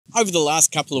Over the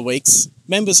last couple of weeks,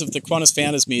 members of the Qantas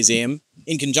Founders Museum,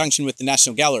 in conjunction with the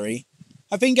National Gallery,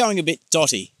 have been going a bit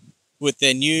dotty with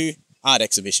their new art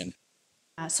exhibition.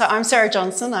 So I'm Sarah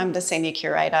Johnson, I'm the Senior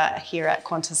Curator here at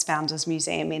Qantas Founders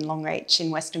Museum in Longreach in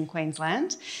Western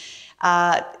Queensland.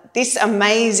 This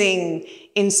amazing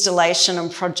installation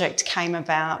and project came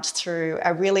about through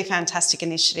a really fantastic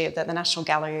initiative that the National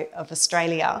Gallery of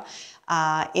Australia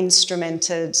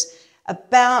instrumented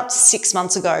about 6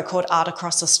 months ago called Art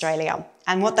Across Australia.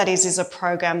 And what that is a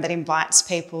program that invites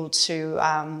people to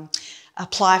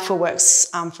apply for works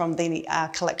from the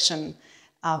collection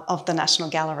of the National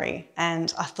Gallery.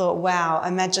 And I thought, wow,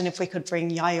 imagine if we could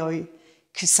bring Yayoi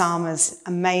Kusama's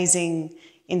amazing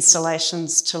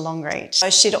installations to Longreach. So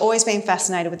she'd always been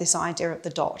fascinated with this idea of the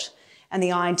dot and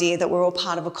the idea that we're all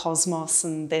part of a cosmos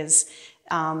and there's,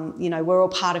 we're all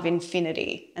part of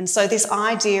infinity. And so this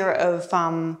idea of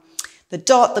the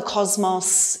dot, the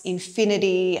cosmos,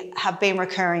 infinity have been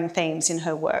recurring themes in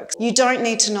her work. You don't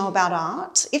need to know about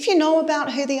art. If you know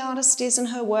about who the artist is and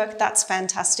her work, that's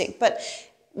fantastic. But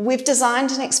we've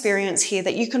designed an experience here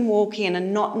that you can walk in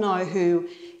and not know who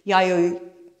Yayoi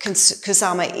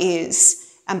Kusama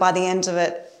is, and by the end of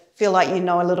it, feel like you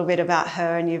know a little bit about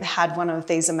her and you've had one of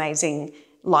these amazing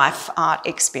life art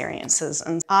experiences.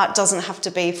 And art doesn't have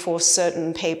to be for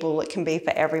certain people, it can be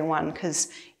for everyone because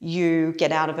you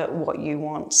get out of it what you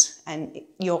want and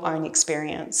your own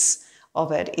experience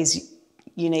of it is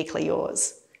uniquely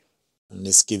yours. And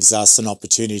this gives us an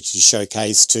opportunity to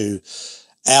showcase to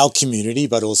our community,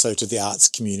 but also to the arts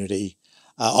community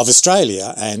of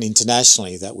Australia and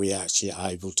internationally, that we actually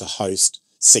are able to host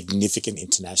significant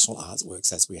international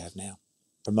artworks as we have now.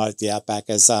 Promote the Outback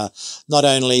as not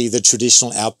only the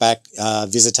traditional Outback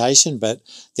visitation, but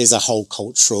there's a whole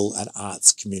cultural and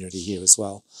arts community here as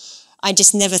well. I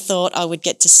just never thought I would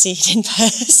get to see it in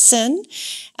person.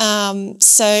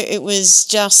 So it was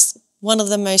just one of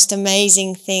the most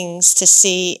amazing things to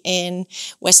see in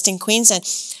Western Queensland.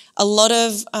 A lot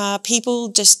of people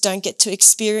just don't get to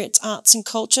experience arts and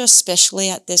culture, especially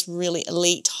at this really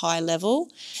elite high level.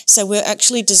 So we're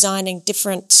actually designing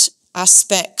different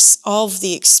aspects of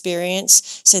the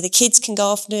experience so the kids can go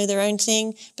off and do their own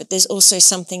thing, but there's also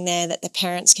something there that the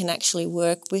parents can actually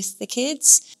work with the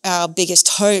kids. Our biggest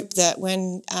hope that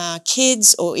when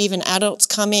kids or even adults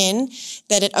come in,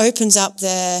 that it opens up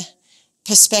their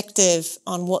perspective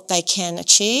on what they can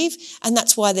achieve, and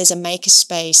that's why there's a maker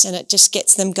space, and it just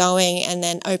gets them going and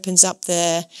then opens up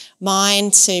their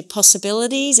mind to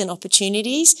possibilities and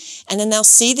opportunities, and then they'll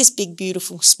see this big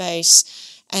beautiful space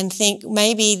and think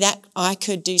maybe that I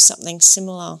could do something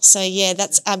similar. So yeah,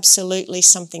 that's absolutely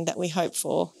something that we hope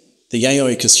for. The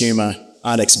Yayoi Kusama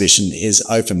art exhibition is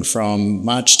open from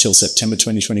March till September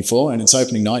 2024, and its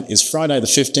opening night is Friday the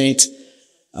 15th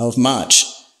of March.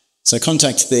 So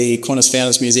contact the Qantas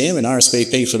Founders Museum and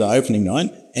RSVP for the opening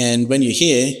night, and when you're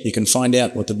here, you can find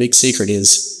out what the big secret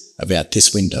is about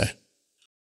this window.